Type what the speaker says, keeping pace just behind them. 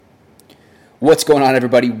What's going on,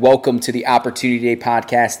 everybody? Welcome to the Opportunity Day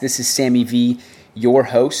podcast. This is Sammy V, your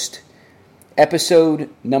host.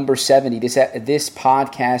 Episode number 70. This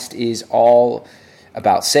podcast is all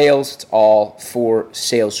about sales. It's all for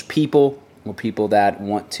salespeople or people that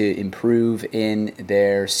want to improve in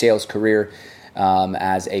their sales career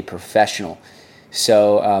as a professional.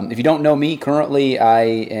 So if you don't know me, currently I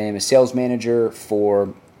am a sales manager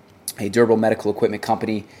for a durable medical equipment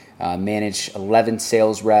company. Manage 11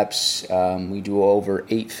 sales reps. We do over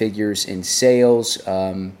 8 figures in sales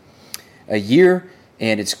a year,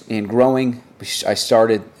 and it's growing. I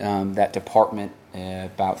started that department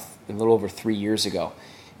about a little over 3 years ago,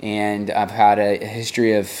 and I've had a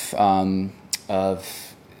history of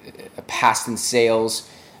past in sales,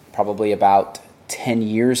 probably about 10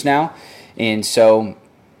 years now, and so.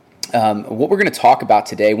 What we're going to talk about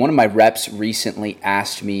today, one of my reps recently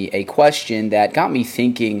asked me a question that got me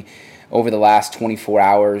thinking over the last 24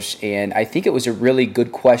 hours, and I think it was a really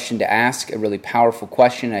good question to ask, a really powerful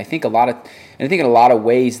question. And I think in a lot of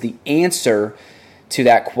ways, the answer to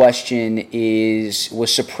that question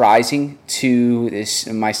was surprising to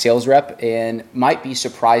my sales rep and might be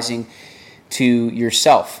surprising to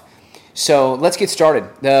yourself. So let's get started.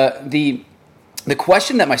 The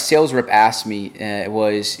question that my sales rep asked me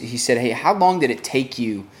was, he said, "Hey, how long did it take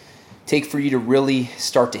for you to really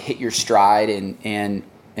start to hit your stride and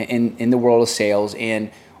in the world of sales, and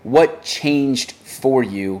what changed for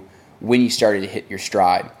you when you started to hit your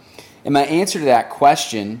stride?" And my answer to that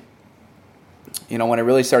question, when I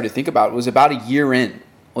really started to think about it, was about a year in.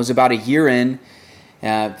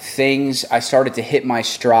 Things I started to hit my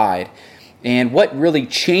stride, and what really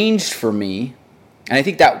changed for me. And I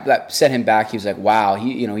think that set him back. He was like, wow,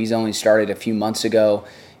 he's only started a few months ago.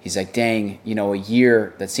 He's like, dang, a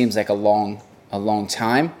year, that seems like a long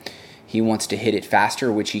time. He wants to hit it faster,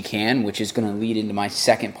 which he can, which is going to lead into my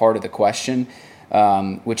second part of the question,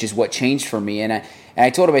 which is what changed for me. And I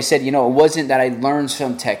told him, I said, it wasn't that I learned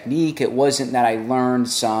some technique. It wasn't that I learned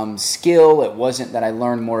some skill. It wasn't that I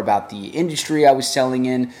learned more about the industry I was selling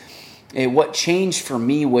in. What changed for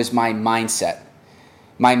me was my mindset.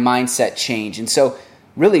 My mindset change. And so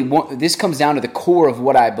really this comes down to the core of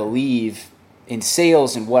what I believe in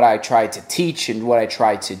sales and what I try to teach and what I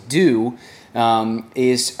try to do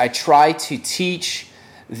is I try to teach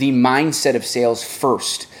the mindset of sales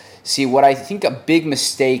first. See, what I think a big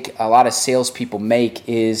mistake a lot of salespeople make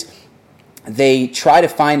is they try to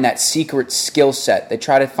find that secret skill set. They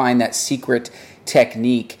try to find that secret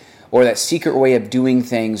technique or that secret way of doing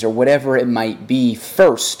things or whatever it might be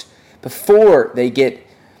first before they get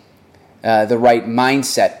the right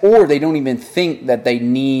mindset, or they don't even think that they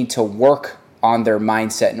need to work on their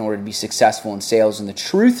mindset in order to be successful in sales. And the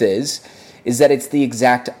truth is that it's the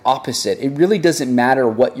exact opposite. It really doesn't matter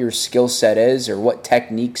what your skill set is or what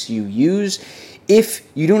techniques you use. If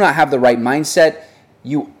you do not have the right mindset,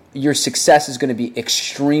 your success is going to be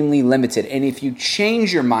extremely limited. And if you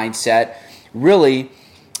change your mindset, really,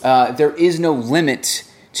 there is no limit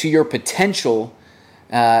to your potential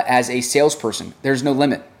as a salesperson. There's no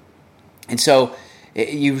limit. And so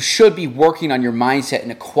you should be working on your mindset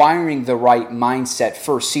and acquiring the right mindset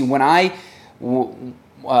first. See, when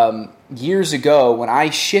years ago, when I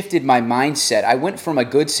shifted my mindset, I went from a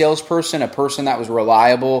good salesperson, a person that was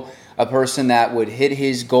reliable, a person that would hit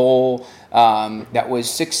his goal, that was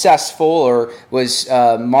successful or was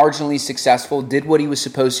marginally successful, did what he was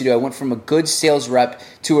supposed to do. I went from a good sales rep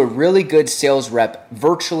to a really good sales rep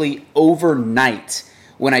virtually overnight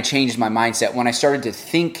when I changed my mindset, when I started to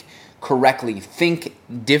think correctly, think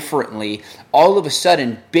differently. All of a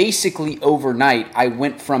sudden, basically overnight, I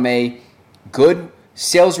went from a good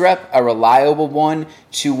sales rep, a reliable one,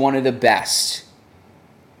 to one of the best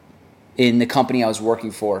in the company I was working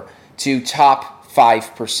for, to top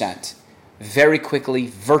 5%. Very quickly,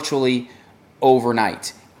 virtually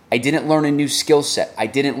overnight. I didn't learn a new skill set. I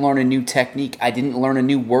didn't learn a new technique. I didn't learn a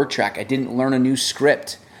new word track. I didn't learn a new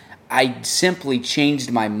script. I simply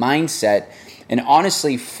changed my mindset. And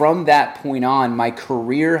honestly, from that point on, my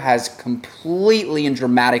career has completely and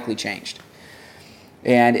dramatically changed.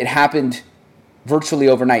 And it happened virtually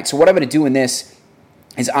overnight. So what I'm going to do in this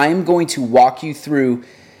is I'm going to walk you through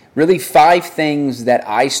really 5 things that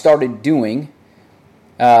I started doing,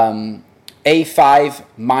 5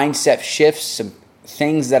 mindset shifts, some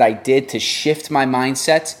things that I did to shift my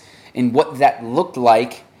mindset and what that looked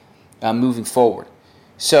like moving forward.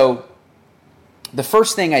 So the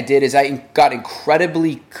first thing I did is I got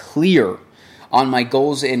incredibly clear on my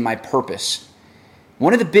goals and my purpose.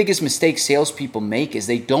 One of the biggest mistakes salespeople make is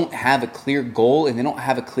they don't have a clear goal and they don't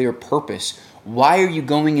have a clear purpose. Why are you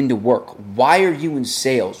going into work? Why are you in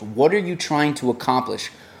sales? What are you trying to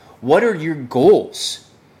accomplish? What are your goals?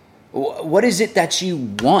 What is it that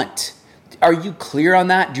you want? Are you clear on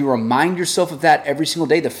that? Do you remind yourself of that every single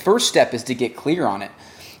day? The first step is to get clear on it.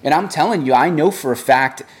 And I'm telling you, I know for a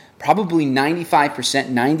fact, probably 90 to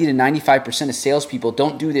 95% of salespeople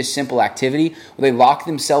don't do this simple activity where they lock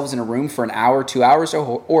themselves in a room for an hour, 2 hours,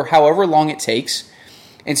 or however long it takes,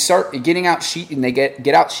 and start getting out and they get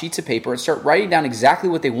out sheets of paper and start writing down exactly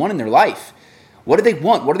what they want in their life. What do they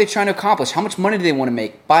want? What are they trying to accomplish? How much money do they want to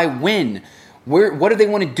make? By when? What do they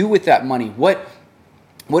want to do with that money? What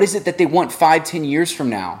is it that they want 5-10 years from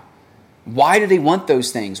now? Why do they want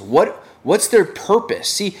those things? What's their purpose?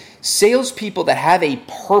 See, salespeople that have a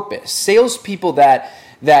purpose, salespeople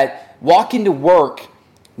that walk into work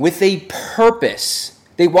with a purpose,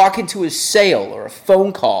 they walk into a sale or a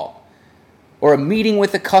phone call or a meeting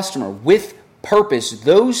with a customer with purpose,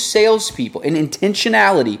 those salespeople and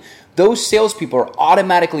intentionality, those salespeople are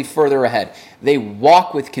automatically further ahead. They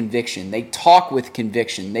walk with conviction. They talk with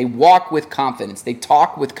conviction. They walk with confidence. They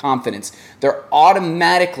talk with confidence. They're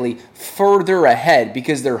automatically further ahead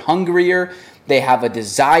because they're hungrier. They have a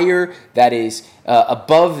desire that is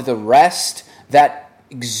above the rest, that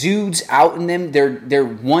exudes out in them. Their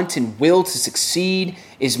want and will to succeed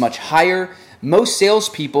is much higher. Most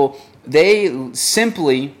salespeople, they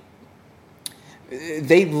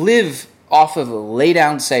live off of lay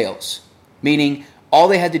down sales, meaning all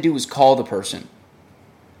they had to do was call the person.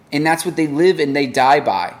 And that's what they live and they die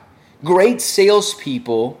by. Great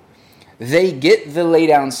salespeople, they get the lay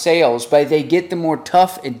down sales, but they get the more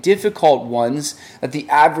tough and difficult ones that the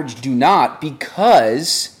average do not,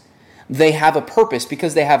 because they have a purpose,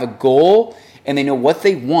 because they have a goal and they know what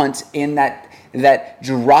they want, and that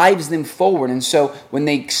drives them forward. And so when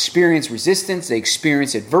they experience resistance, they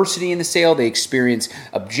experience adversity in the sale, they experience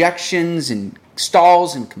objections and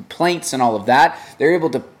stalls and complaints and all of that, they're able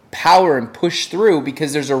to power and push through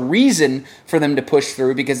because there's a reason for them to push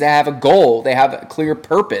through, because they have a goal, they have a clear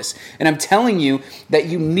purpose. And I'm telling you that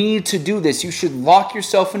you need to do this. You should lock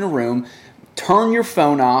yourself in a room, turn your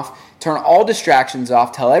phone off, turn all distractions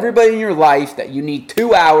off, tell everybody in your life that you need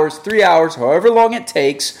 2 hours, 3 hours, however long it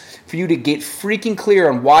takes for you to get freaking clear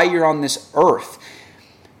on why you're on this earth.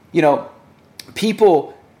 You know,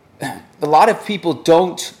 a lot of people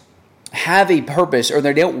don't have a purpose, or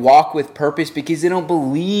they don't walk with purpose because they don't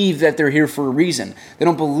believe that they're here for a reason. They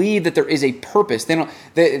don't believe that there is a purpose. They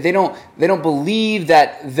don't believe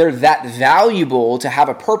that they're that valuable to have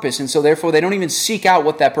a purpose, and so therefore they don't even seek out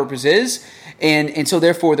what that purpose is, and so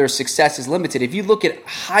therefore their success is limited. If you look at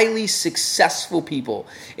highly successful people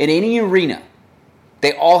in any arena,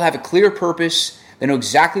 they all have a clear purpose. They know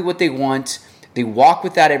exactly what they want. They walk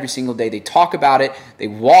with that every single day. They talk about it. They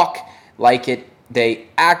walk like it. They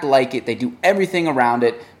act like it. They do everything around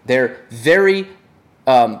it. They're very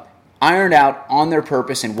ironed out on their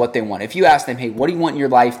purpose and what they want. If you ask them, hey, what do you want in your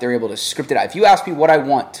life? They're able to script it out. If you ask me what I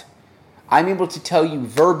want, I'm able to tell you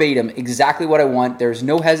verbatim exactly what I want. There's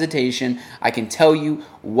no hesitation. I can tell you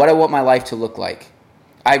what I want my life to look like.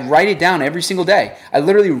 I write it down every single day. I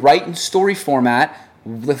literally write in story format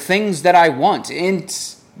the things that I want. And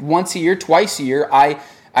once a year, twice a year, I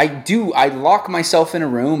lock myself in a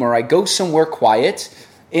room, or I go somewhere quiet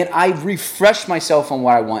and I refresh myself on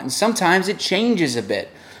what I want. And sometimes it changes a bit,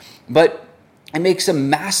 but it makes a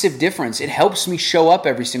massive difference. It helps me show up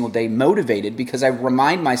every single day motivated because I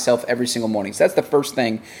remind myself every single morning. So that's the first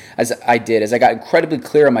thing as I got incredibly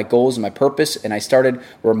clear on my goals and my purpose, and I started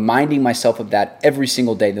reminding myself of that every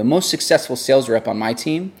single day. The most successful sales rep on my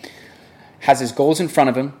team has his goals in front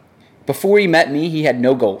of him. Before he met me, he had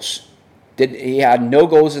no goals. He had no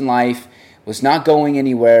goals in life, was not going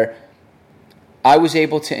anywhere. I was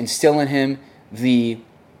able to instill in him the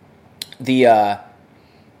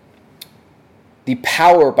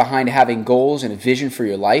power behind having goals and a vision for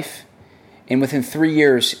your life. And within 3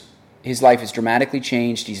 years, his life has dramatically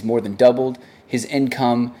changed. He's more than doubled his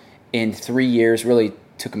income in 3 years. Really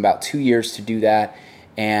took him about 2 years to do that.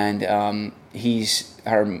 And he's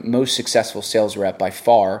our most successful sales rep by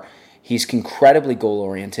far. He's incredibly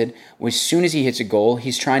goal-oriented. As soon as he hits a goal,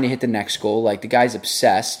 he's trying to hit the next goal. Like, the guy's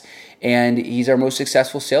obsessed. And he's our most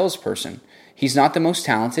successful salesperson. He's not the most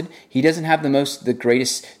talented. He doesn't have the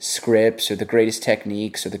greatest scripts or the greatest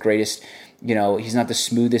techniques or the greatest, he's not the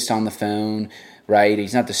smoothest on the phone, right?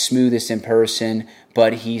 He's not the smoothest in person,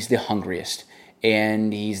 but he's the hungriest.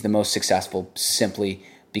 And he's the most successful simply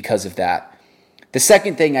because of that. The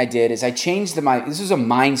second thing I did is I changed this was a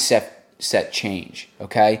mindset change,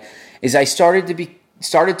 okay? Is I started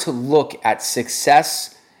to look at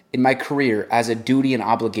success in my career as a duty and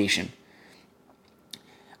obligation.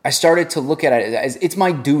 I started to look at it as it's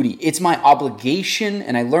my duty, it's my obligation,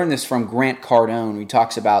 and I learned this from Grant Cardone, who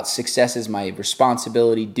talks about success as my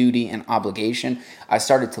responsibility, duty, and obligation. I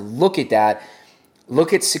started to look at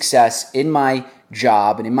success in my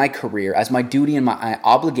job and in my career as my duty and my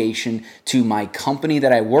obligation to my company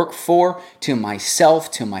that I work for, to myself,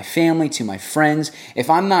 to my family, to my friends. If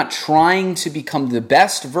I'm not trying to become the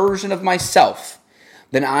best version of myself,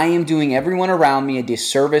 then I am doing everyone around me a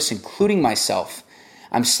disservice, including myself.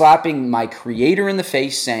 I'm slapping my creator in the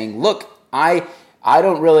face saying, look, I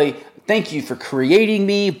don't really thank you for creating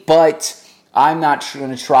me, but I'm not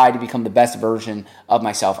going to try to become the best version of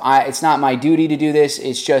myself. It's not my duty to do this.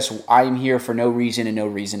 It's just I'm here for no reason and no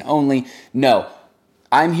reason only. No,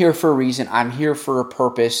 I'm here for a reason. I'm here for a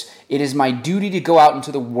purpose. It is my duty to go out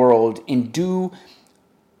into the world and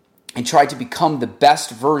try to become the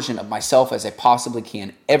best version of myself as I possibly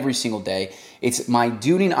can every single day. It's my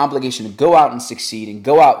duty and obligation to go out and succeed and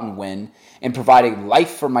go out and win and provide a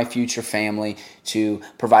life for my future family, to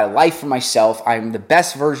provide a life for myself. I'm the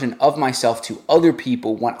best version of myself to other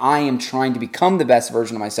people when I am trying to become the best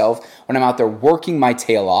version of myself, when I'm out there working my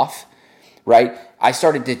tail off, right? I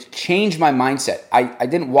started to change my mindset. I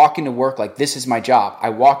didn't walk into work like this is my job. I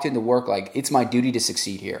walked into work like it's my duty to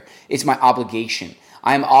succeed here. It's my obligation.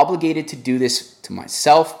 I am obligated to do this to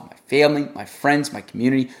myself, my family, my friends, my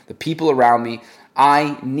community, the people around me.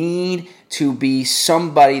 I need to be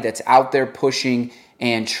somebody that's out there pushing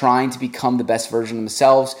and trying to become the best version of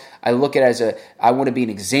themselves. I look at it as I want to be an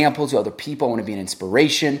example to other people. I want to be an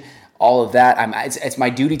inspiration, all of that. It's my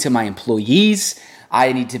duty to my employees.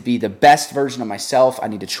 I need to be the best version of myself. I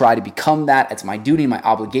need to try to become that. It's my duty, my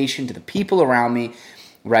obligation to the people around me.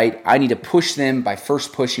 Right? I need to push them by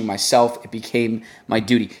first pushing myself. It became my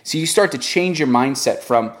duty. So you start to change your mindset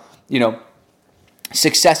from,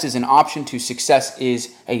 success is an option to success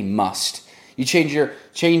is a must. You change your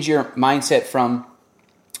mindset from,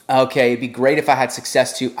 okay, it'd be great if I had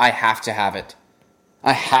success to I have to have it.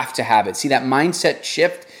 I have to have it. See, that mindset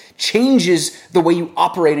shift changes the way you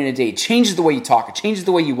operate in a day. It changes the way you talk. It changes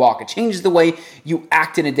the way you walk. It changes the way you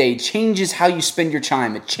act in a day. It changes how you spend your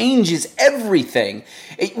time. It changes everything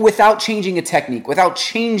without changing a technique, without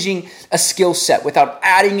changing a skill set, without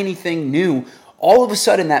adding anything new. All of a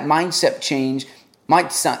sudden, that mindset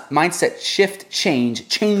shift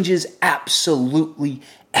changes absolutely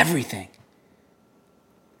everything.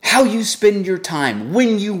 How you spend your time,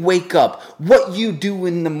 when you wake up, what you do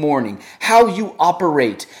in the morning, how you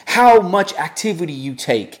operate, how much activity you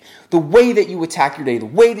take, the way that you attack your day, the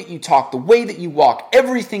way that you talk, the way that you walk,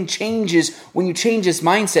 everything changes when you change this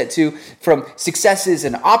mindset from success is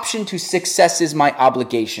an option to success is my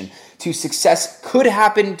obligation, to success could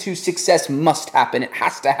happen to success must happen. It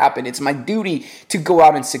has to happen. It's my duty to go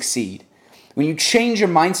out and succeed. When you change your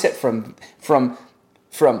mindset from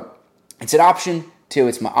it's an option to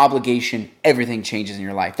it's my obligation, everything changes in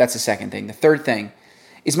your life. That's the second thing. The third thing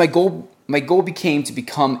is my goal became to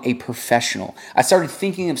become a professional. I started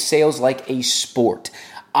thinking of sales like a sport.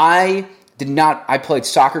 I played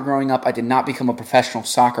soccer growing up. I did not become a professional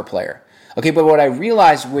soccer player. Okay, but what I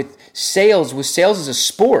realized with sales is a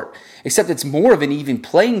sport, except it's more of an even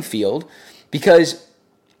playing field because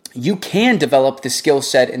you can develop the skill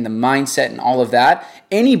set and the mindset and all of that.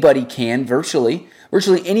 Anybody can, virtually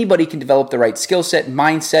anybody can develop the right skill set and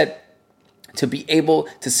mindset to be able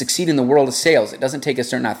to succeed in the world of sales. It doesn't take a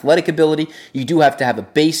certain athletic ability. You do have to have a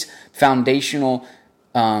base foundational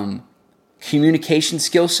communication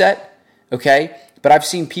skill set, okay? But I've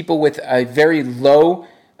seen people with a very low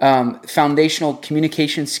foundational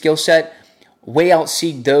communication skill set way out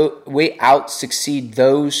succeed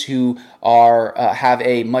those who have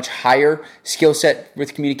a much higher skill set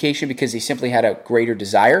with communication because they simply had a greater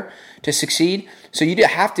desire to succeed. So you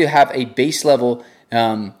have to have a base level,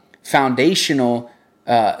 foundational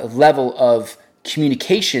level of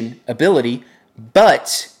communication ability,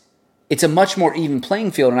 but it's a much more even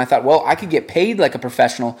playing field. And I thought, well, I could get paid like a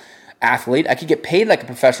professional athlete. I could get paid like a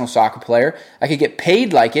professional soccer player. I could get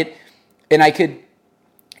paid like it, and I could,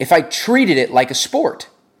 if I treated it like a sport,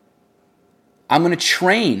 I'm going to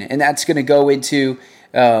train, and that's going to go into,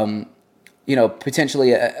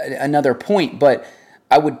 potentially another point, but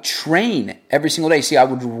I would train every single day. See, I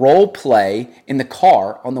would role play in the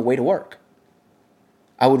car on the way to work.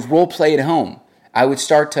 I would role play at home. I would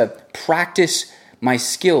start to practice my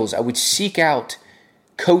skills. I would seek out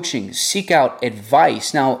coaching, seek out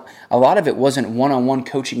advice. Now, a lot of it wasn't one-on-one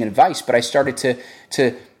coaching and advice, but I started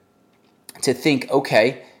to think,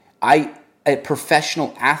 okay, a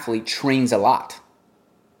professional athlete trains a lot.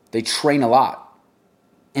 They train a lot.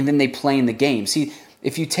 And then they play in the game. See,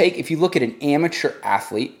 if you look at an amateur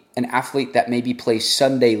athlete, an athlete that maybe plays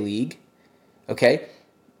Sunday league, okay?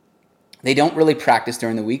 They don't really practice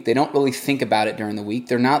during the week. They don't really think about it during the week.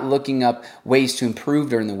 They're not looking up ways to improve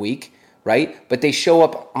during the week, right? But they show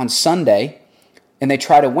up on Sunday and they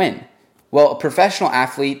try to win. Well, a professional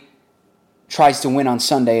athlete tries to win on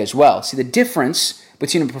Sunday as well. See, the difference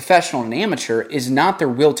between a professional and an amateur is not their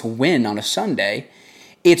will to win on a Sunday.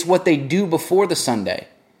 It's what they do before the Sunday.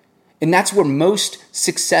 And that's where most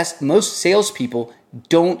salespeople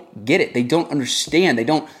don't get it. They don't understand. They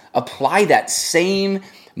don't apply that same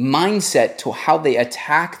mindset to how they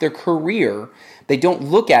attack their career. They don't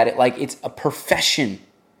look at it like it's a profession.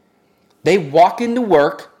 They walk into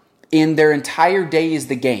work and their entire day is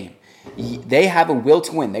the game. They have a will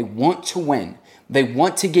to win. They want to win. They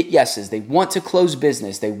want to get yeses. They want to close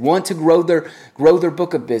business. They want to grow their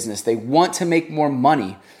book of business. They want to make more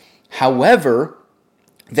money. However,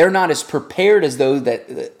 they're not as prepared as those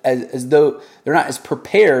that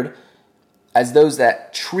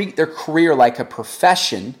treat their career like a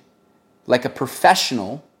profession, like a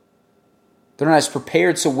professional. They're not as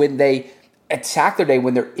prepared. So when they attack their day,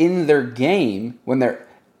 when they're in their game, when they're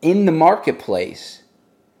in the marketplace,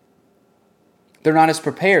 they're not as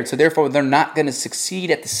prepared. So therefore, they're not going to succeed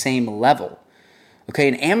at the same level. Okay,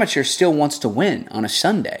 an amateur still wants to win on a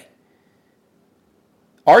Sunday.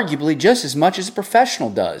 Arguably just as much as a professional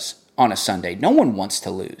does on a Sunday. No one wants to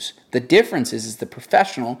lose. The difference is the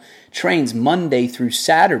professional trains Monday through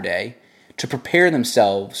Saturday to prepare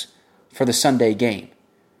themselves for the Sunday game.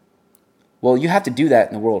 Well, you have to do that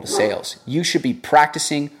in the world of sales. You should be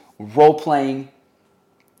practicing, role-playing,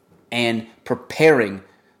 and preparing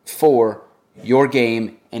for your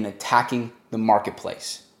game and attacking the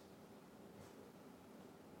marketplace.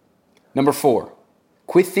 Number 4,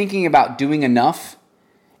 quit thinking about doing enough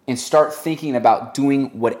and start thinking about doing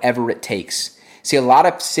whatever it takes. See, a lot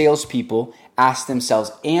of salespeople ask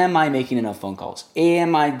themselves, am I making enough phone calls?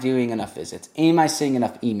 Am I doing enough visits? Am I sending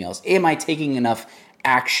enough emails? Am I taking enough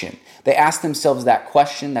action? They ask themselves that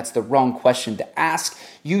question. That's the wrong question to ask.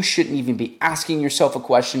 You shouldn't even be asking yourself a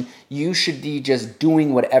question. You should be just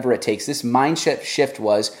doing whatever it takes. This mindset shift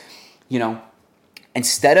was,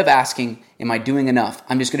 instead of asking, am I doing enough?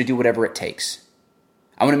 I'm just going to do whatever it takes.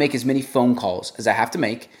 I want to make as many phone calls as I have to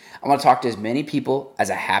make. I want to talk to as many people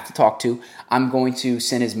as I have to talk to. I'm going to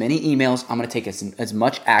send as many emails. I'm going to take as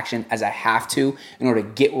much action as I have to in order to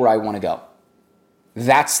get where I want to go.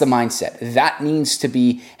 That's the mindset. That needs to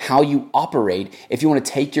be how you operate if you want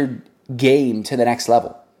to take your game to the next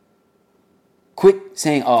level. Quit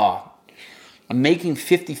saying, I'm making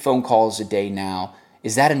 50 phone calls a day now.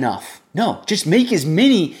 Is that enough? No, just make as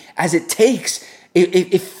many as it takes.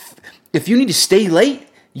 If you need to stay late,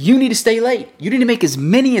 you need to stay late. You need to make as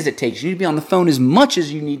many as it takes. You need to be on the phone as much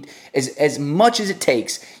as you need, as much as it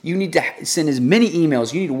takes. You need to send as many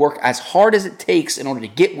emails. You need to work as hard as it takes in order to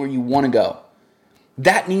get where you want to go.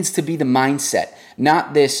 That needs to be the mindset,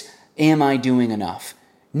 not this, am I doing enough?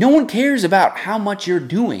 No one cares about how much you're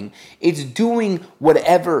doing. It's doing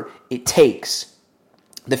whatever it takes.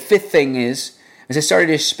 The 5th thing is I started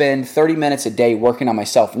to spend 30 minutes a day working on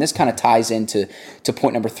myself. And this kind of ties into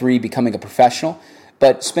point number 3, becoming a professional.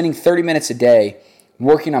 But spending 30 minutes a day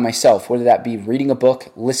working on myself, whether that be reading a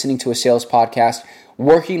book, listening to a sales podcast,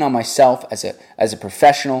 working on myself as a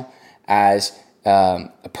professional, as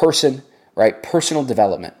a person, right? Personal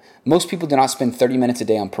development. Most people do not spend 30 minutes a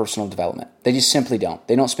day on personal development. They just simply don't.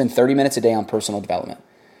 They don't spend 30 minutes a day on personal development.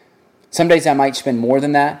 Some days I might spend more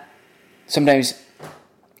than that. Sometimes,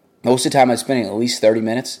 most of the time I'm spending at least 30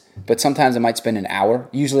 minutes, but sometimes I might spend an hour.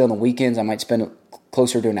 Usually on the weekends I might spend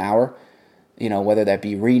closer to an hour, whether that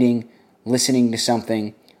be reading, listening to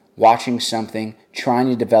something, watching something, trying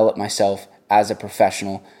to develop myself as a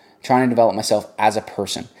professional, trying to develop myself as a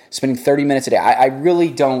person. Spending 30 minutes a day. I really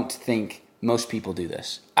don't think most people do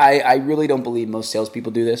this. I really don't believe most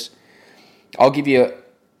salespeople do this. I'll give you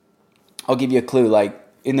a clue. Like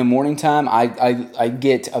in the morning time, I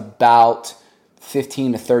get about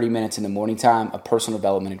 15 to 30 minutes in the morning time of personal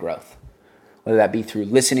development and growth. Whether that be through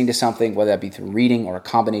listening to something, whether that be through reading, or a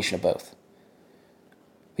combination of both.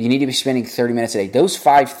 But you need to be spending 30 minutes a day. Those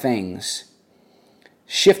 5 things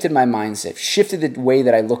shifted my mindset, shifted the way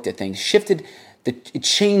that I looked at things, it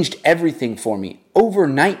changed everything for me.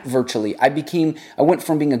 Overnight, virtually, I went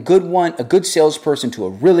from being a good salesperson to a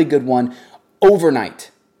really good one overnight.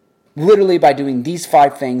 Literally by doing these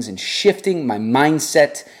 5 things and shifting my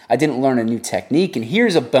mindset. I didn't learn a new technique. And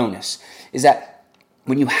here's a bonus, is that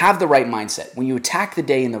when you have the right mindset, when you attack the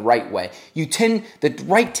day in the right way, the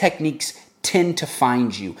right techniques tend to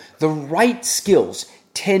find you. The right skills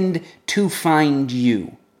tend to find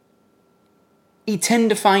you. Tend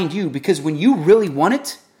to find you because when you really want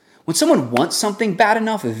it, When someone wants something bad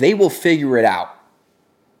enough, they will figure it out.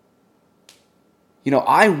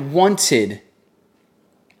 I wanted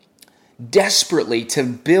desperately to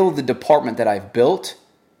build the department that I've built,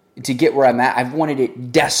 to get where I'm at. I've wanted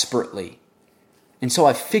it desperately. And so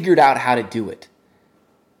I figured out how to do it.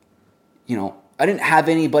 I didn't have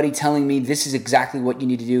anybody telling me this is exactly what you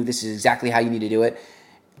need to do. This is exactly how you need to do it.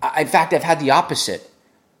 In fact, I've had the opposite.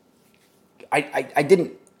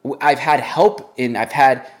 I've had help, and I've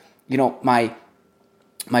had,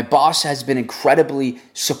 my boss has been incredibly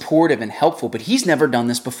supportive and helpful, but he's never done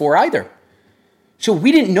this before either. So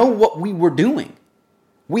we didn't know what we were doing.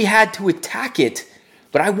 We had to attack it,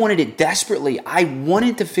 but I wanted it desperately. I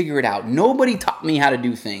wanted to figure it out. Nobody taught me how to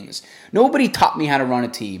do things. Nobody taught me how to run a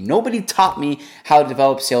team. Nobody taught me how to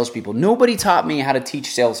develop salespeople. Nobody taught me how to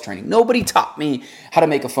teach sales training. Nobody taught me how to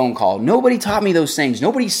make a phone call. Nobody taught me those things.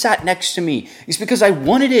 Nobody sat next to me. It's because I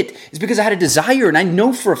wanted it. It's because I had a desire, and I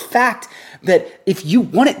know for a fact that if you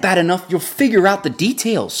want it bad enough, you'll figure out the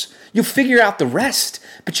details. You'll figure out the rest,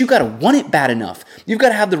 but you got to want it bad enough. You've got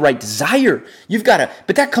to have the right desire.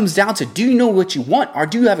 But that comes down to, do you know what you want? Or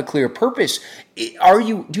do you have a clear purpose?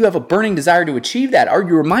 Do you have a burning desire to achieve that? Are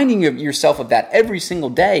you reminding yourself of that every single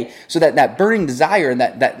day so that that burning desire and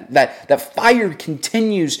that fire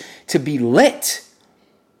continues to be lit?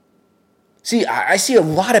 See, I see a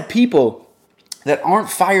lot of people that aren't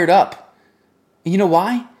fired up. And you know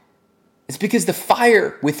why? It's because the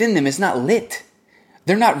fire within them is not lit.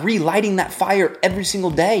 They're not relighting that fire every single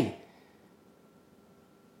day.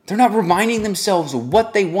 They're not reminding themselves of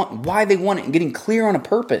what they want, why they want it, and getting clear on a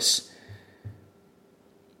purpose.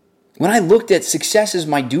 When I looked at success as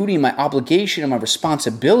my duty, my obligation, and my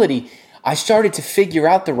responsibility, I started to figure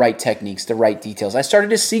out the right techniques, the right details. I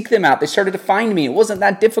started to seek them out. They started to find me. It wasn't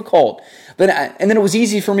that difficult. And then it was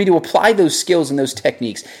easy for me to apply those skills and those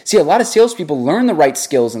techniques. See, a lot of salespeople learn the right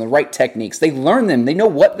skills and the right techniques. They learn them. They know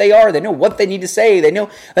what they are. They know what they need to say. They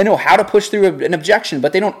know how to push through an objection,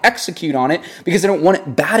 but they don't execute on it because they don't want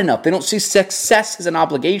it bad enough. They don't see success as an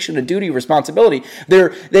obligation, a duty, a responsibility.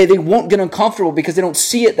 They won't get uncomfortable because they don't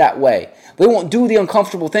see it that way. They won't do the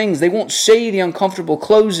uncomfortable things. They won't say the uncomfortable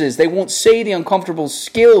closes. They won't say the uncomfortable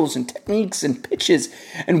skills and techniques and pitches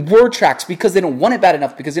and word tracks because they don't want it bad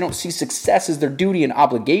enough, because they don't see success as their duty and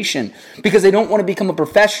obligation, because they don't want to become a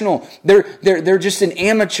professional. They're just an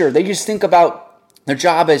amateur. They just think about their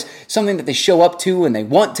job as something that they show up to and they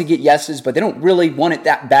want to get yeses, but they don't really want it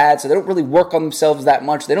that bad, so they don't really work on themselves that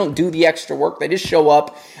much. They don't do the extra work. They just show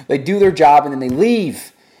up, they do their job, and then they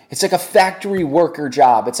leave. It's like a factory worker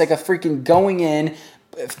job. It's like a freaking going in,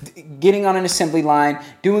 getting on an assembly line,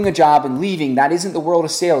 doing a job, and leaving. That isn't the world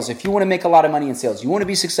of sales. If you want to make a lot of money in sales, you want to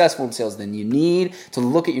be successful in sales, then you need to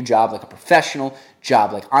look at your job like a professional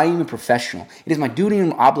job, like I am a professional. It is my duty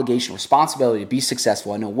and obligation, responsibility to be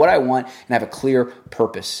successful. I know what I want and I have a clear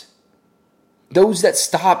purpose. Those that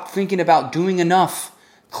stop thinking about doing enough,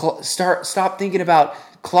 stop thinking about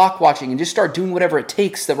clock watching and just start doing whatever it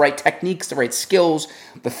takes, the right techniques, the right skills,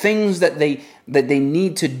 the things that they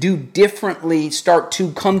need to do differently start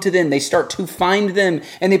to come to them. They start to find them,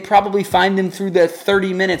 and they probably find them through the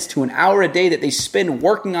 30 minutes to an hour a day that they spend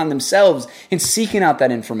working on themselves and seeking out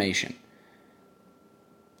that information.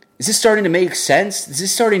 Is this starting to make sense? Is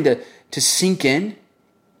this starting to sink in?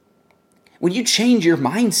 When you change your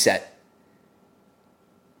mindset,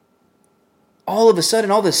 all of a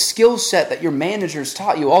sudden, all the skill set that your managers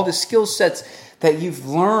taught you, all the skill sets that you've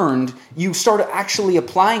learned, you start actually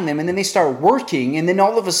applying them, and then they start working, and then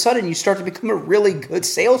all of a sudden you start to become a really good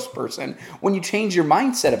salesperson when you change your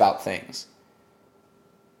mindset about things.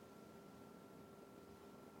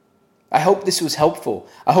 I hope this was helpful.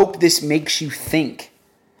 I hope this makes you think.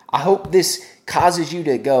 I hope this causes you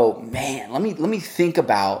to go, man, let me think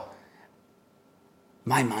about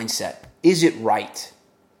my mindset. Is it right?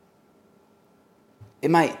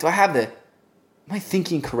 Am I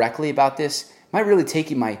thinking correctly about this? Am I really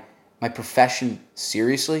taking my profession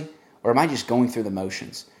seriously? Or am I just going through the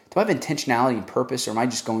motions? Do I have intentionality and purpose, or am I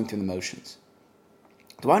just going through the motions?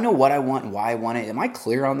 Do I know what I want and why I want it? Am I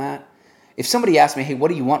clear on that? If somebody asks me, hey, what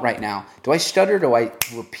do you want right now? Do I stutter or do I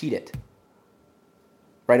repeat it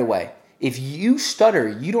right away? If you stutter,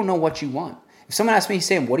 you don't know what you want. If someone asks me,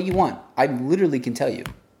 Sam, what do you want? I literally can tell you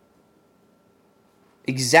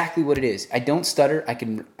exactly what it is. I don't stutter. I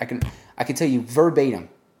can tell you verbatim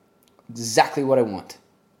exactly what I want.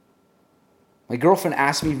 My girlfriend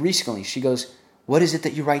asked me recently, she goes, what is it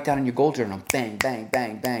that you write down in your goal journal? Bang, bang,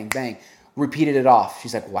 bang, bang, bang. Repeated it off.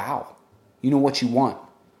 She's like, wow, you know what you want.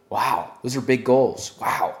 Wow, those are big goals.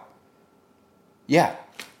 Wow. Yeah,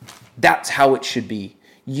 that's how it should be.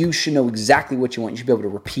 You should know exactly what you want. You should be able to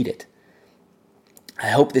repeat it. I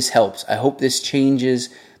hope this helps. I hope this changes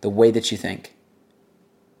the way that you think.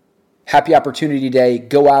 Happy Opportunity Day.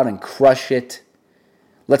 Go out and crush it.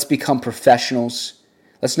 Let's become professionals.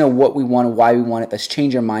 Let's know what we want and why we want it. Let's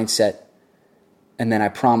change our mindset. And then I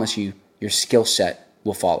promise you, your skill set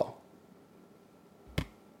will follow.